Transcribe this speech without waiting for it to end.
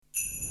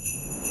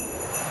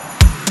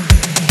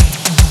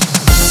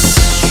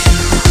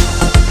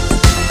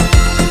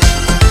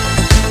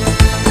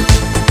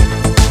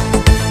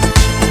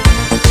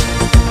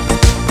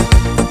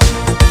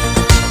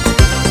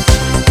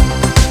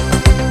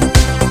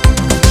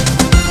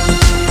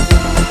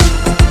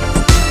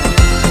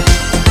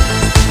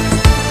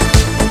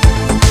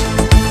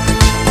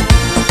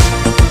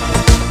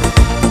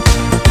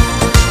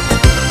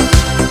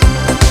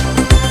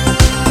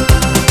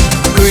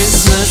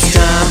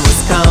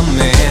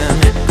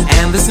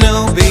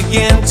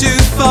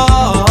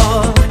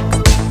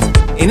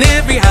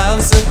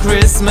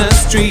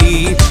Christmas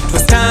tree.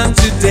 'Twas time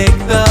to deck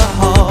the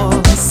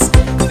halls.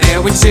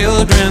 There were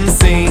children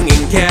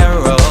singing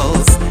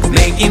carols,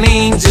 making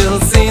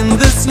angels in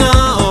the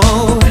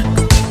snow.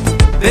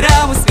 But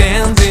I was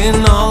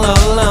standing all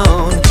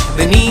alone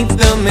beneath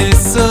the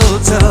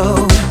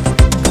mistletoe.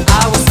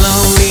 I was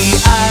lonely,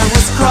 I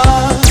was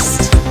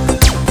crossed,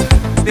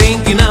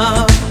 thinking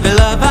of the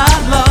love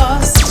I'd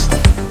lost,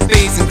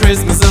 facing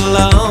Christmas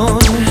alone.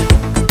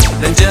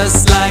 Then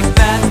just like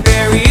that,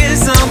 there he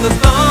is on the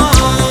phone.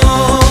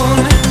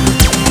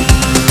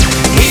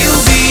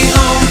 He'll be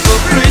home for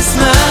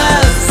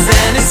Christmas,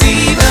 and it's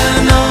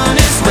even on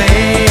his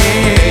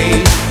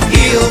way.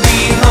 He'll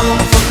be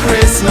home for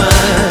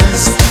Christmas,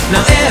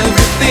 now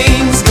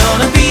everything's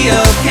gonna be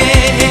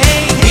okay.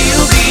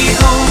 He'll be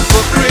home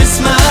for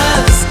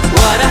Christmas,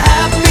 what a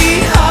happy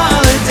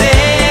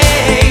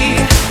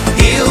holiday.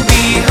 He'll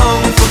be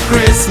home for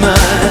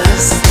Christmas,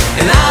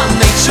 and I'll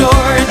make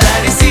sure that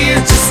he's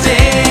here to stay.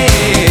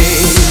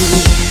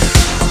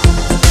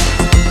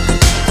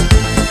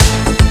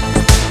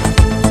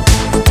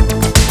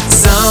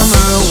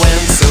 Summer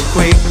went so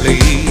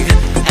quickly,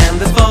 and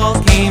the fall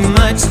came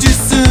much too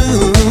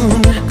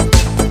soon.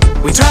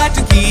 We tried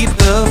to keep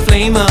the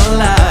flame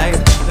alive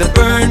that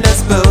burned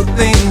us both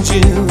in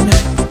June.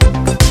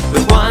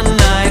 But one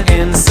night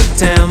in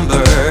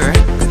September,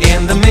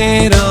 in the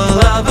middle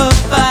of a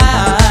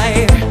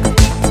fire,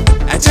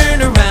 I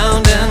turned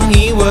around and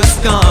he was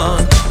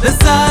gone. Then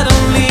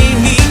suddenly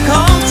he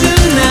called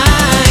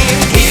tonight.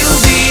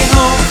 He'll be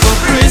home for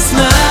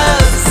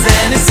Christmas,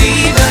 and it's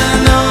even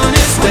on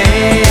his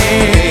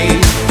way.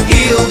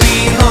 He'll be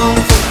home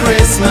for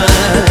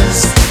Christmas,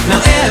 now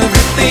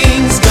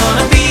everything's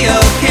gonna be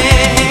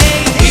okay.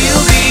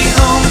 He'll be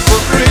home for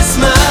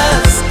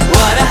Christmas,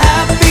 what a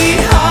happy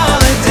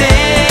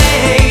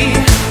holiday.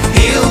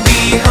 He'll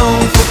be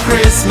home for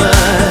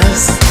Christmas,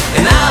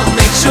 and I'll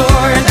make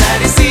sure that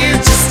he's here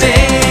to stay.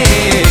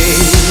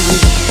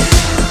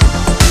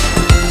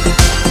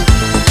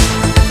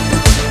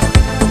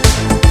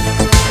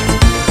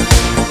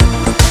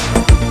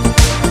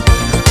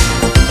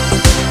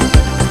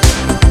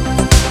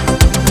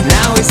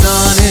 Now he's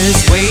on his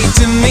way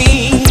to me,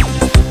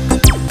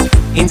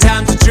 in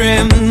time to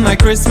trim my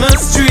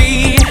Christmas tree.